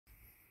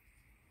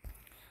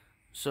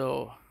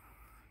So,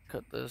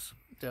 cut this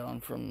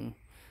down from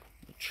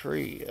the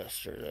tree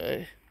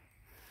yesterday.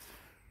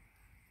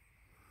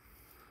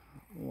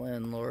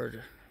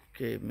 Landlord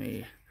gave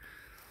me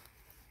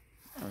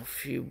a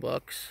few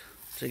bucks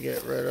to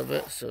get rid of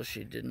it so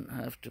she didn't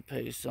have to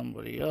pay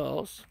somebody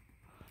else.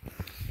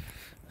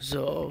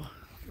 So,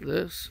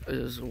 this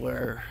is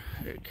where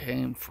it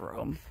came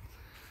from.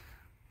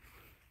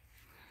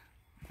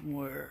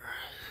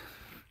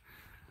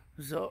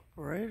 So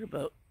right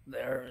about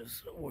there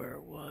is where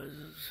it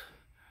was.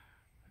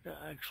 To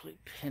actually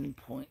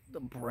pinpoint the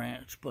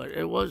branch, but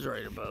it was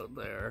right about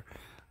there,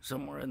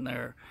 somewhere in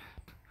there.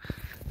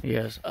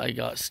 Yes, I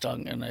got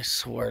stung, and I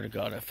swear to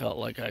God, I felt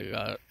like it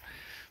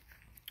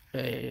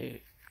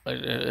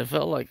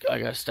felt like I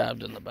got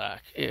stabbed in the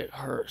back. It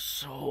hurt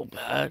so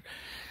bad,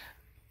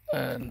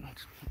 and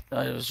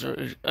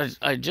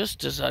I just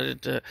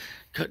decided to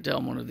cut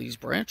down one of these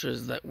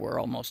branches that were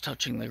almost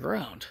touching the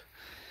ground,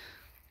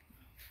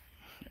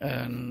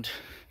 and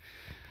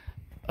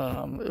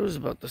it was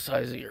about the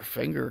size of your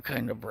finger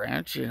kind of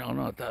branch,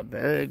 not that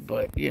big,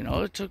 but,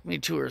 it took me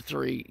 2 or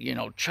 3,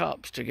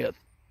 chops to get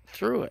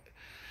through it.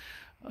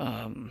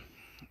 And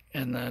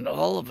then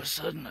all of a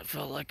sudden, I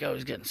felt like I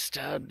was getting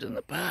stabbed in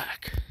the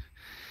back.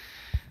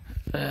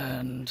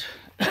 And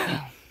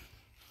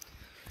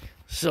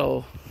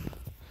so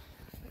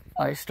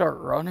I start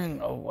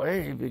running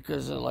away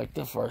because, like,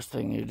 the first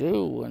thing you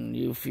do when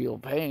you feel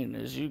pain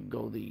is you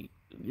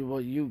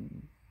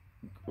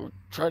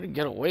try to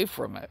get away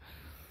from it.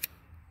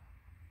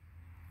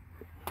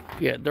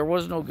 Yeah, there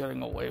was no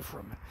getting away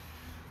from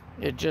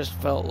it. It just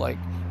felt like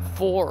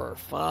 4 or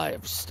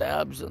 5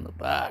 stabs in the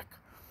back.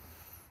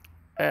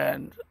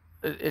 And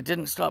it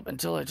didn't stop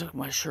until I took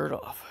my shirt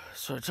off.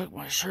 So I took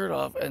my shirt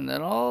off, and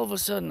then all of a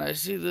sudden I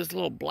see this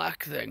little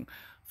black thing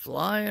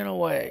flying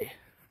away.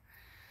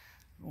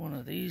 One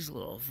of these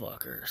little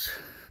fuckers.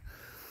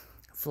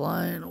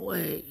 Flying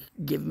away,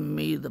 giving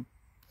me the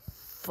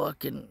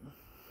fucking,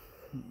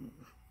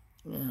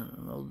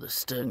 the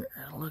stinger.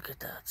 Look at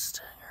that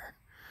stinger.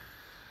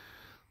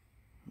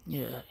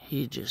 Yeah,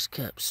 he just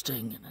kept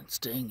stinging and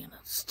stinging and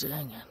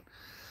stinging.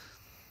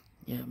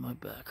 Yeah, my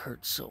back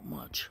hurts so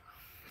much.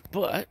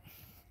 But,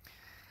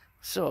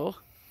 so,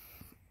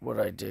 what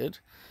I did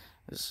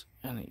is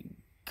any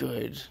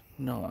good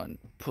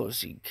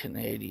non-pussy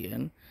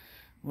Canadian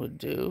would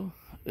do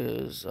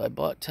is I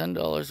bought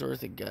 $10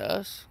 worth of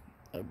gas.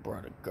 I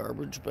brought a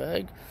garbage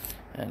bag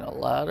and a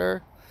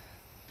ladder.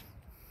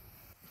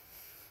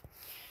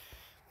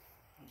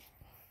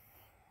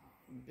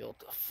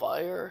 Built a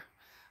fire.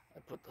 I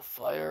put the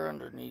fire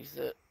underneath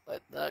it,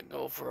 let that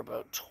go for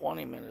about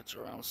 20 minutes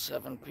around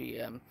 7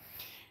 p.m.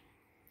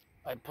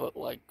 I put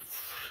like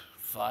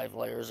 5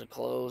 layers of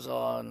clothes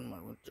on, my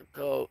winter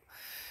coat,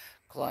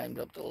 climbed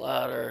up the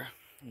ladder,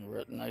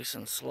 nice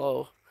and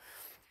slow,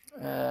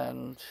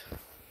 and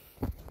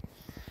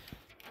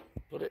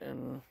put it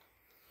in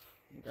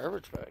a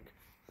garbage bag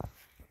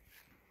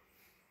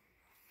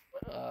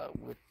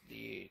with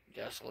the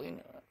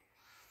gasoline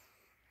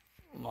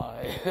in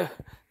it.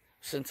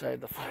 Since I had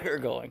the fire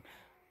going,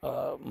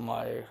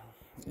 my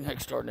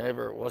next door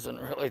neighbor wasn't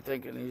really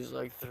thinking. He's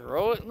like,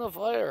 throw it in the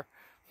fire.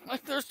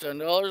 Like, there's $10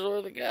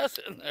 worth of gas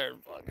in there.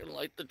 Fucking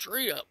light the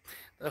tree up.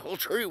 The whole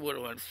tree would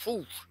have went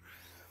foof.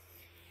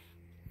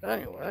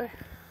 Anyway,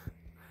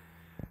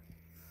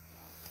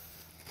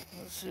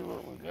 let's see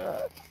what we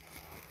got.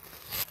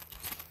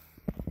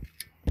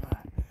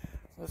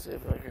 Let's see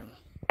if I can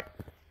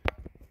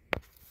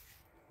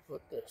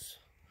put this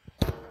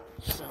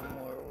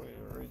somewhere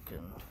where we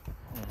can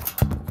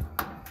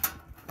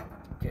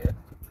get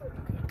that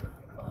would be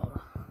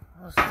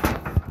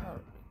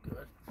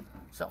good.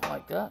 Something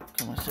like that.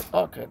 Can we see?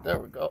 Okay, there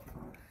we go.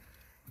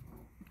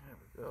 There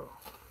we go.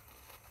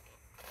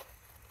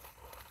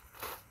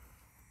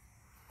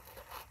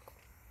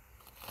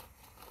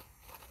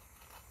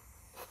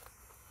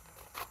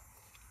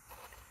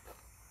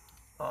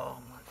 Oh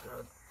my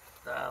God,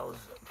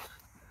 thousands.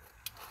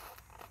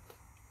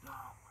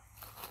 Oh,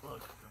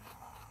 look at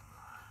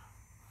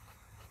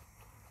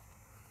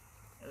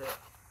them.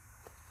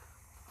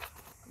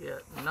 Yeah,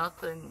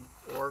 nothing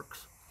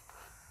works.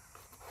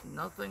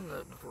 Nothing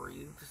that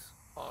breathes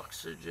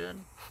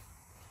oxygen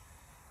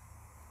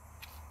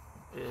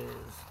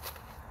is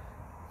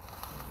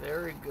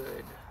very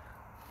good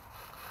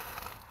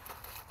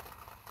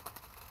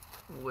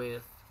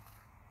with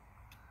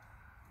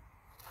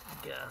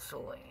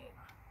gasoline.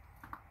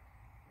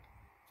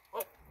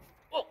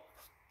 Oh!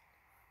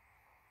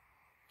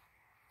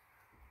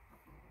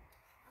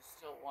 There's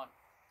still one.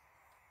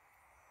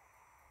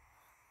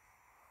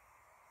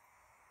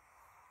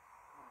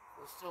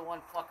 There's still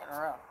one fucking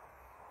around.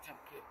 Jump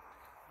kid.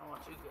 I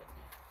want you to get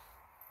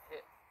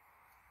hit.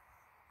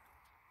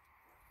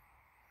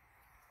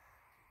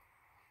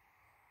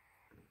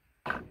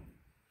 Yeah.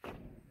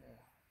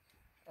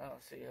 I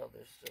don't see how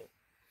they're still.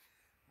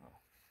 Oh.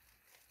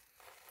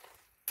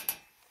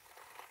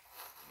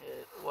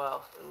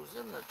 Well, it was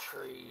in the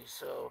tree,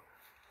 so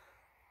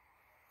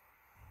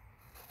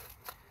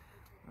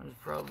there's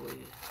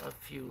probably a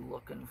few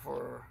looking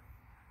for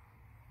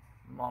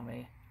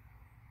mummy.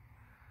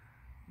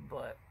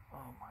 But,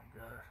 oh my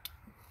god.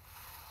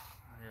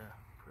 Yeah,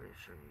 pretty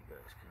sure you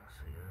guys can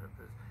see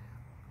it.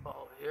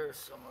 Oh, here's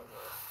some of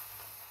the...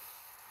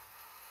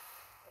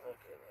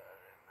 Look at that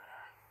in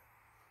there.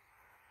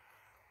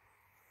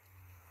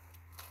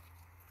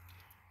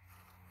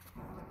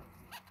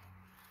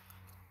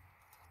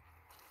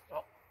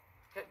 Oh,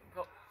 okay,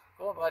 go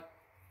on, bud.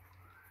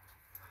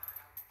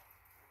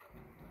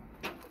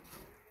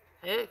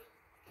 Hey.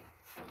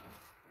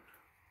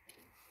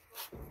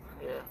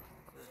 Yeah.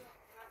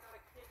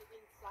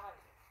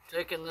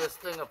 Taking this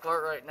thing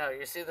apart right now.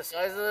 You see the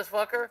size of this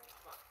fucker?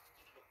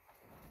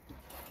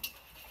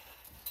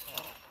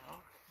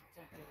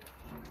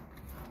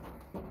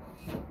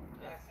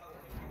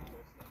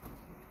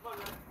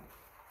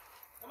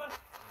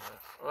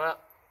 Well,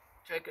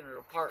 taking it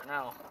apart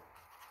now.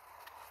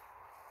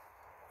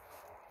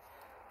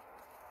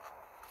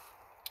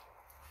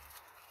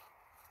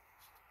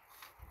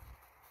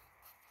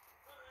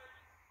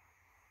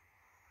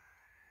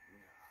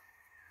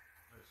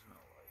 There's no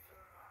life in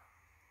there.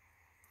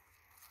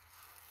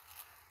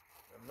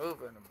 They're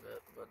moving a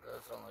bit, but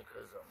that's only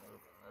because I'm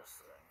moving this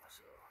thing,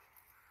 so...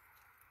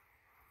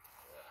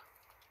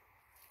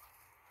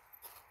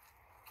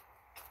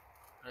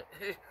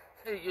 Yeah.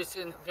 Hey, you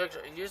seen the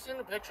picture? You seen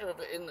the picture of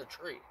it in the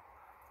tree?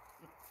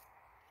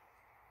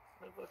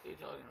 What the fuck are you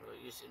talking about?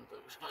 You seen the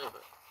picture of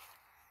it?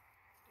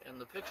 And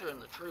the picture in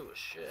the tree was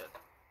shit.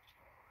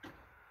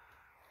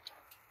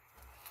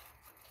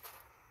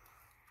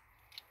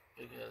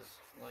 Because,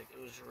 like, it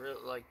was real,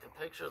 like, the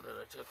picture that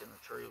I took in the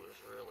tree was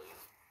really,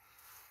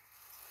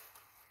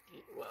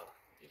 well,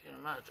 you can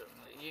imagine.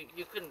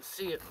 You couldn't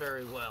see it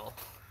very well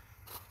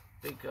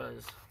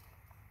because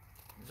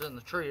it's in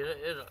the tree.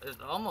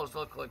 It almost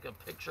looked like a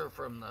picture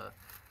from the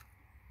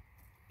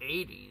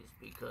 80s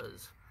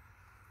because,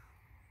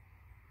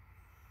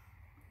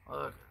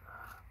 look at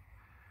that.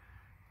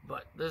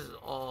 But this is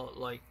all,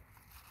 like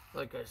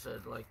I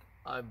said, like,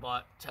 I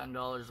bought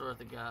 $10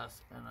 worth of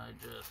gas and I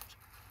just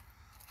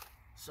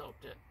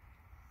soaked it.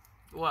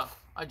 Well,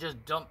 I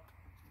just dumped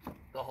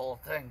the whole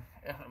thing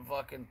in a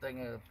fucking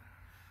thing of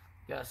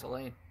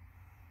gasoline.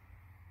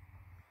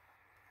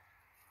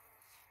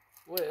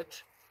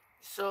 Which,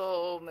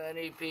 so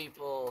many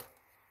people...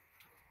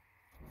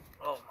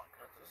 Oh my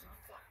god, this is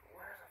fucking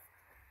weird.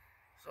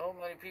 So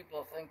many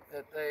people think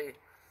that they,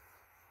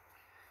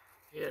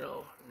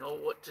 know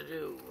what to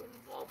do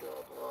and blah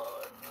blah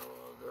blah. And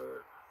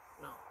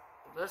no,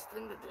 the best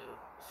thing to do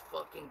is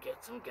fucking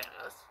get some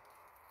gas,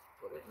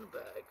 put it in the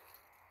bag.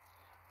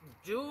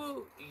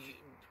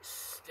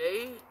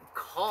 Stay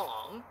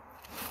calm,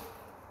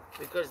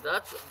 because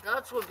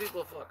that's when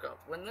people fuck up.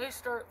 When they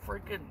start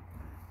freaking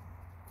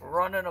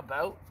running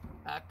about,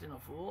 acting a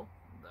fool,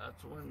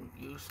 that's when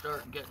you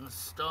start getting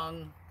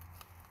stung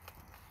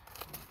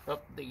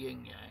up the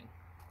yin yang.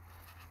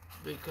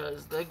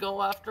 Because they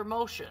go after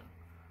motion.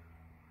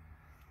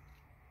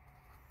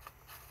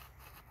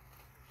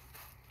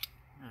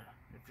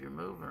 If you're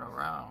moving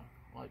around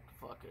like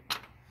fucking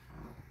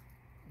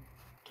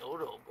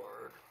dodo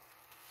bird,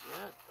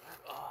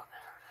 oh,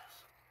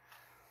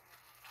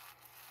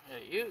 there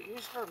it is. Yeah, you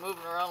start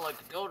moving around like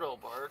a dodo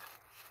bird.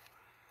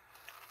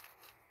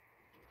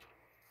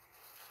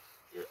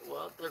 Yeah,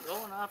 well, they're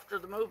going after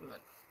the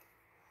movement.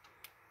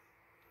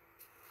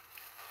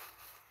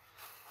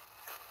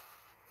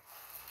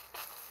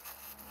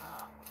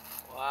 Oh,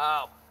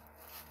 wow.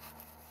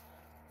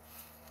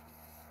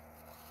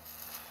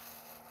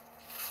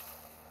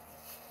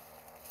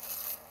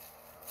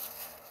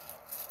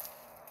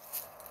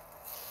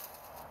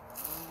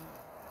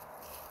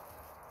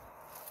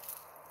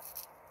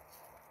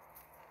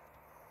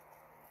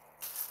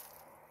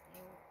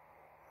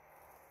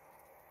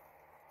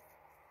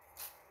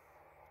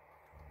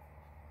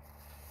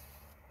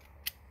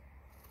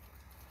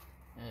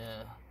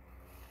 Yeah.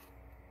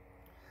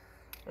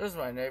 This is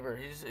my neighbor.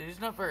 He's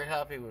not very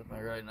happy with me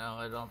right now,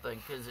 I don't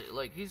think, because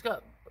he's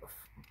got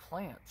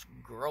plants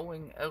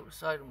growing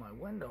outside of my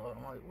window.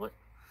 I'm like, what?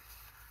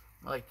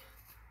 Like,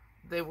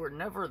 they were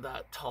never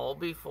that tall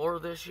before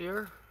this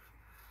year.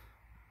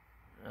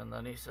 And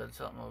then he said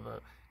something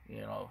about,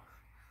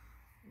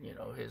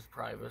 his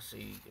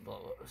privacy.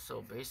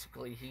 So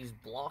basically, he's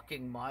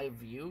blocking my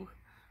view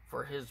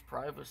for his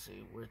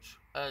privacy, which,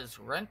 as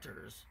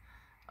renters,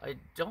 I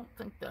don't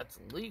think that's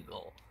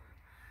legal.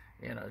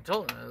 I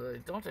told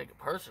him, don't take it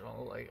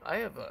personal. Like, I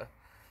have a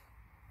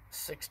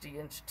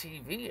 60-inch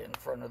TV in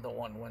front of the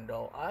one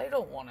window. I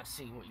don't want to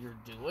see what you're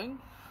doing,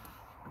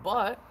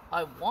 but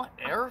I want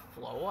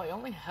airflow. I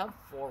only have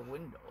 4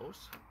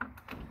 windows.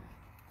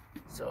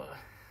 So,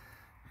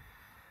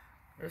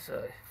 this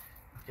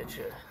get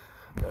you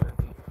a better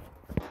view.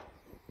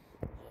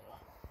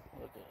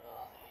 Look at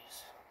all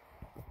these.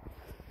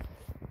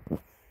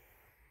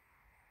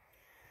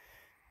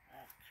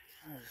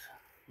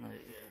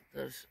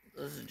 This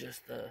is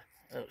just the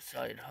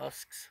outside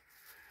husks.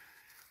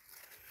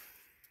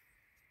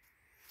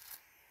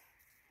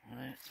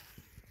 Alright.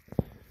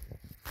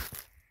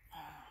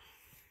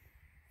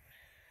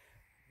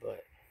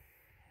 But,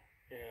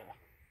 yeah.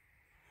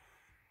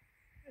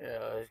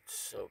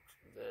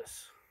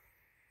 this.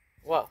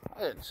 Well,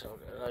 I didn't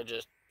soak it. I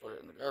just put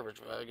it in the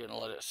garbage bag and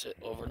let it sit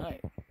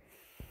overnight.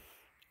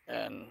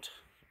 And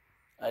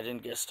I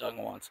didn't get stung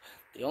once.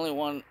 The only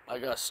one I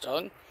got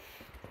stung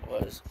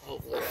was,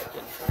 hopefully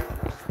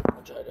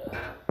I'll try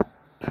to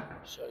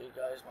show you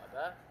guys my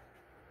back.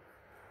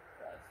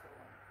 That's the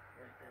one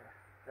right there.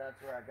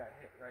 That's where I got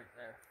hit right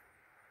there.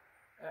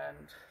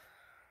 And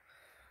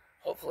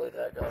hopefully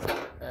that got it.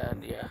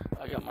 And yeah,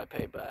 I got my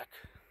payback.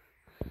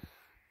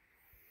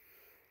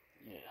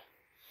 Yeah.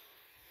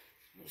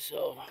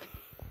 So,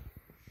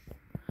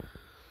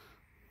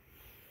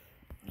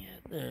 yeah,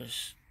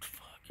 there's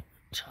fucking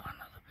a ton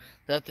of them.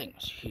 That thing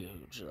was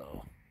huge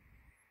though.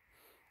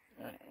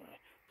 Anyway,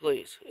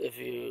 please, if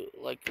you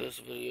like this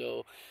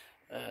video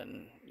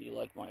and you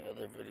like my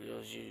other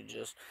videos, you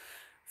just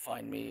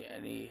find me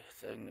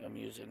anything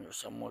amusing or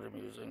somewhat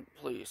amusing,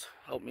 please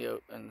help me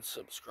out and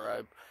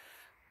subscribe.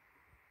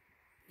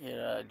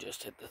 I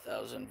just hit the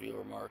 1,000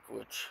 viewer mark,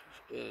 which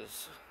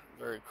is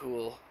very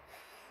cool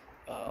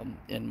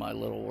in my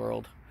little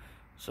world.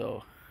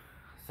 So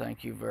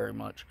thank you very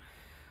much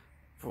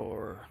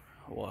for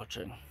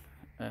watching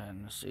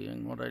and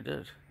seeing what I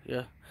did.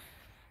 Yeah,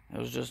 it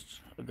was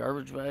just a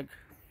garbage bag,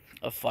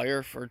 a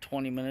fire for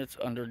 20 minutes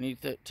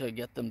underneath it to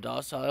get them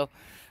docile,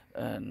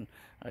 and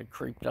I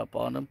creeped up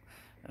on them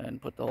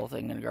and put the whole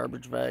thing in a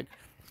garbage bag.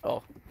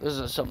 Oh, this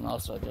is something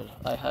else I did.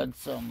 I had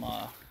some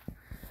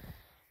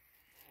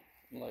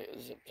like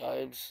zip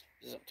ties.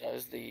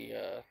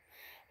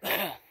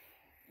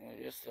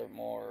 I guess they're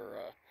more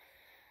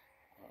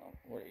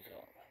what do you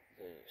call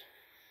them?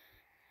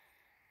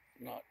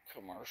 Not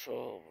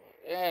commercial,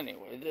 but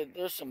anyway,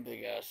 there's some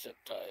big ass zip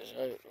ties,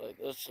 right? Like,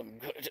 there's some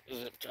good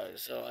zip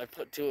ties. So I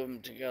put two of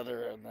them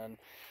together and then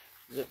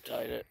zip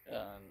tied it,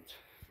 and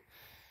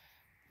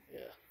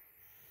yeah,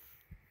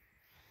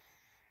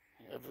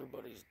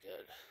 everybody's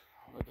dead.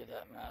 Look at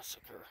that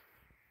massacre.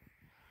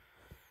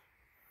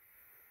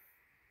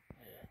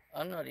 Yeah.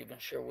 I'm not even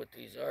sure what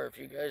these are. If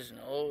you guys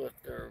know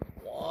if they're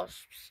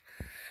wasps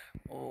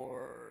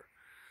or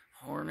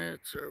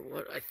hornets or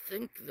what, I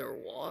think they're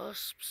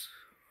wasps,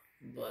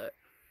 but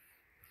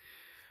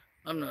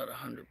I'm not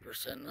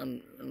 100%.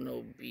 I'm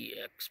no bee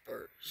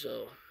expert,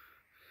 so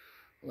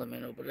let me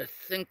know. But I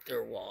think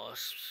they're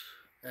wasps,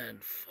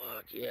 and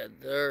fuck yeah,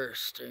 their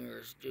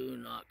stingers do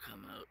not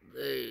come out.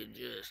 They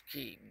just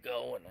keep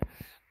going and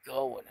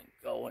going and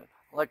going.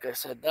 Like I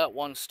said, that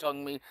one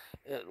stung me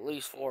at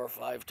least 4 or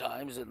 5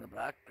 times in the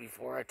back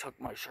before I took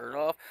my shirt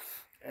off.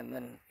 And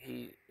then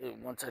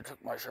once I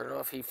took my shirt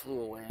off, he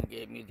flew away and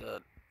gave me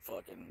the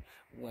fucking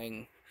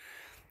wing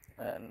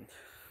and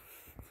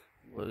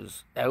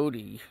was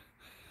outie.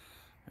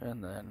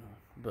 And then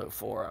about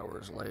 4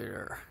 hours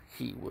later,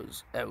 he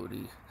was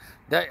outie.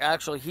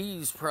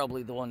 He's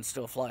probably the one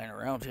still flying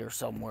around here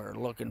somewhere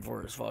looking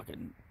for his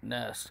fucking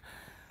nest.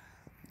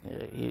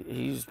 Yeah,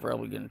 he's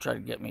probably gonna try to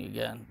get me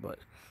again. But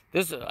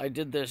I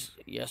did this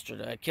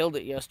yesterday. I killed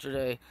it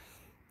yesterday.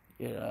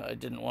 I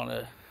didn't want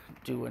to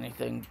do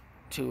anything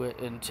to it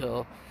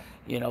until,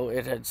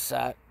 it had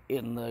sat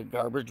in the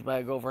garbage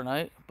bag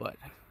overnight. But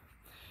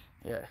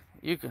yeah,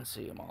 you can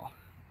see them all.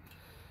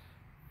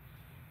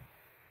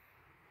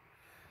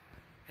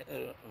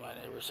 My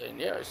neighbor saying,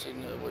 yeah, I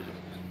seen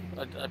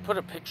I put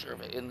a picture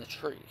of it in the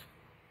tree.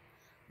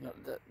 No,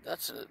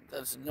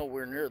 that's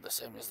nowhere near the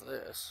same as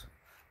this.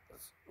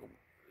 That's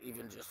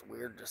even just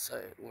weird to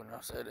say. When I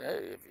said,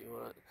 hey, if you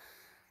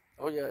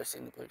oh yeah, I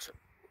seen the picture.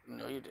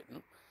 No, you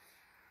didn't.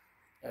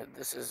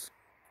 This is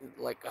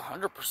like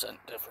 100%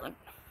 different.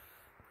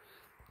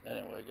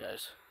 Anyway,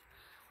 guys,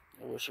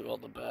 I wish you all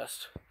the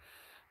best,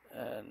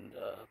 and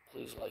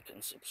please like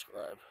and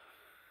subscribe.